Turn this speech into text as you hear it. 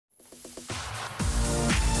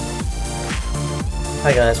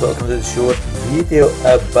Hi guys, welcome to the short video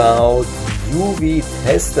about UV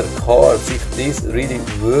tester cards, if this really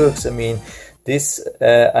works. I mean, this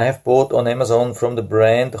I have bought on Amazon from the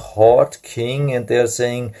brand HARDKIng, and they're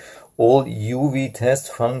saying all UV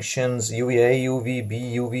test functions, UVA,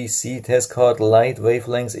 UVB, UVC test card, light,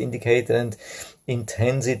 wavelengths, indicator and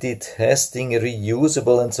intensity testing,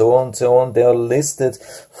 reusable and so on. They are listed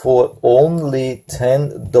for only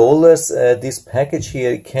 $10. This package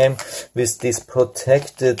here came with this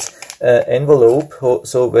protected envelope,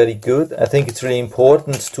 so very good. I think it's really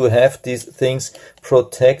important to have these things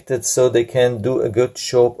protected so they can do a good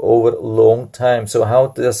job over a long time. So how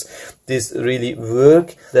does this really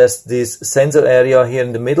work? There's this sensor area here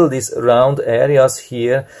in the middle, these round areas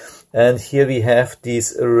here. And here we have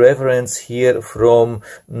this reference here from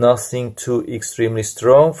nothing to extremely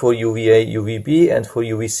strong for UVA, UVB, and for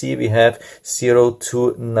UVC we have 0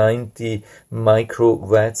 to 90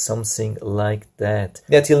 microwatt, something like that.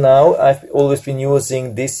 Yeah, till now I've always been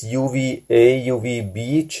using this UVA,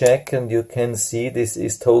 UVB check, and you can see this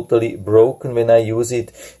is totally broken. When I use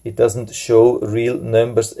it, it doesn't show real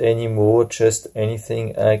numbers anymore, just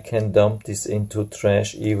anything. I can dump this into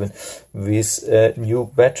trash even with new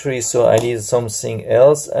batteries. So I needed something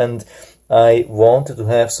else, and I wanted to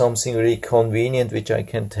have something really convenient which I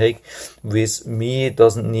can take with me. It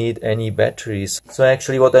doesn't need any batteries. So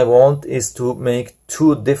actually what I want is to make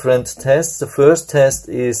two different tests. The first test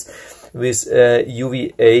is with a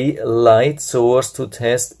UVA light source to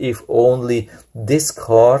test if only this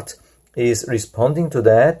card is responding to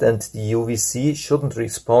that, and the UVC shouldn't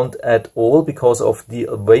respond at all because of the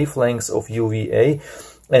wavelengths of UVA.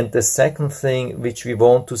 And the second thing which we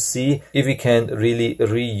want to see, if we can really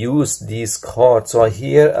reuse these cards. So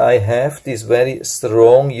here I have this very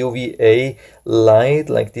strong UVA light,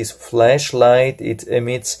 like this flashlight. It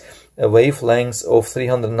emits a wavelength of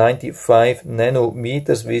 395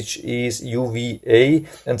 nanometers, which is UVA,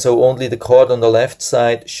 and so only the card on the left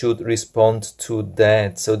side should respond to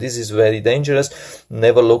that. So this is very dangerous.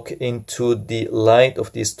 Never look into the light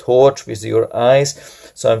of this torch with your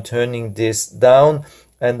eyes. So I'm turning this down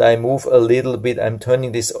and I move a little bit. I'm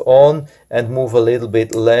turning this on and move a little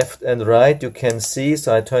bit left and right. You can see,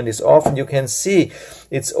 so I turn this off and you can see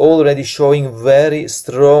it's already showing very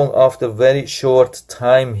strong after very short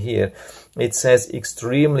time here. It says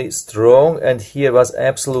extremely strong, and here was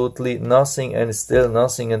absolutely nothing and still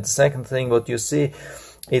nothing. And the second thing what you see,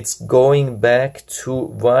 it's going back to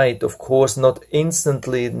white. Of course not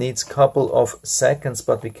instantly, it needs a couple of seconds,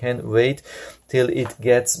 but we can wait till it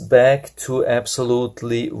gets back to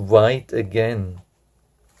absolutely white again.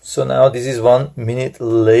 So now this is 1 minute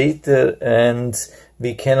later and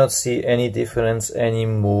we cannot see any difference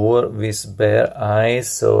anymore with bare eyes,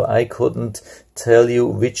 so I couldn't tell you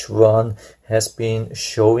which one has been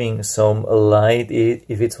showing some light,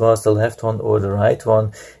 if it was the left one or the right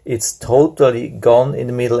one. It's totally gone in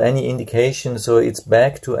the middle, any indication, so it's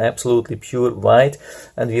back to absolutely pure white.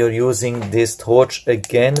 And we are using this torch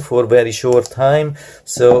again for a very short time,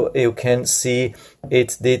 so you can see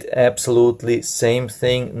it did absolutely same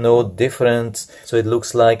thing, no difference. So it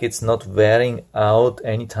looks like it's not wearing out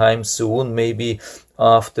anytime soon. Maybe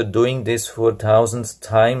after doing this for 1,000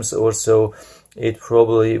 times or so, it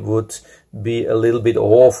probably would be a little bit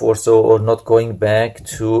off or so, or not going back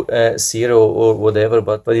to 0 or whatever,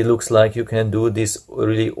 but it looks like you can do this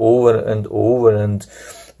really over and over, and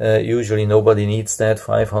usually nobody needs that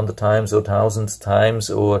 500 times or 1,000 times,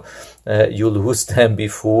 or you lose them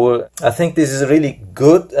before. I think this is a really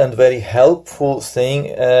good and very helpful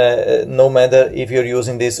thing, no matter if you're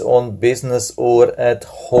using this on business or at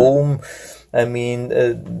home. I mean,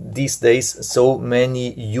 these days so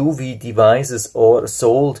many UV devices are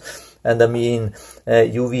sold, and I mean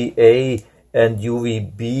UVA and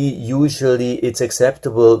UVB, usually it's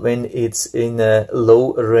acceptable when it's in a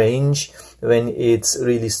low range. When it's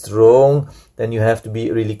really strong, then you have to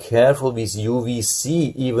be really careful. With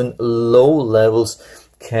UVC, even low levels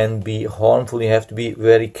can be harmful. You have to be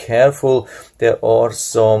very careful. There are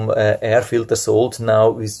some air filter sold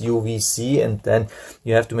now with UVC, and then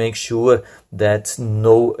you have to make sure that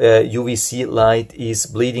no UVC light is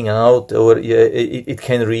bleeding out, or it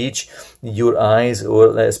can reach your eyes,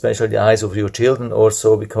 or especially the eyes of your children or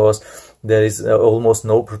so, because there is almost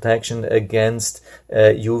no protection against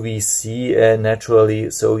UVC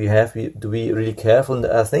naturally, so you have to be really careful. And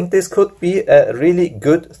I think this could be a really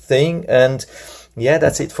good thing. And yeah,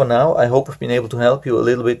 that's it for now. I hope I've been able to help you a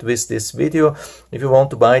little bit with this video. If you want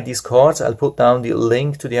to buy these cards, I'll put down the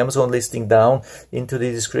link to the Amazon listing down into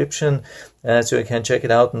the description, so you can check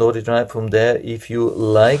it out and order it from there if you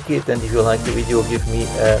like it. And if you like the video, give me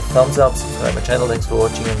a thumbs up, subscribe my channel. Thanks for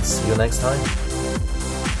watching and see you next time.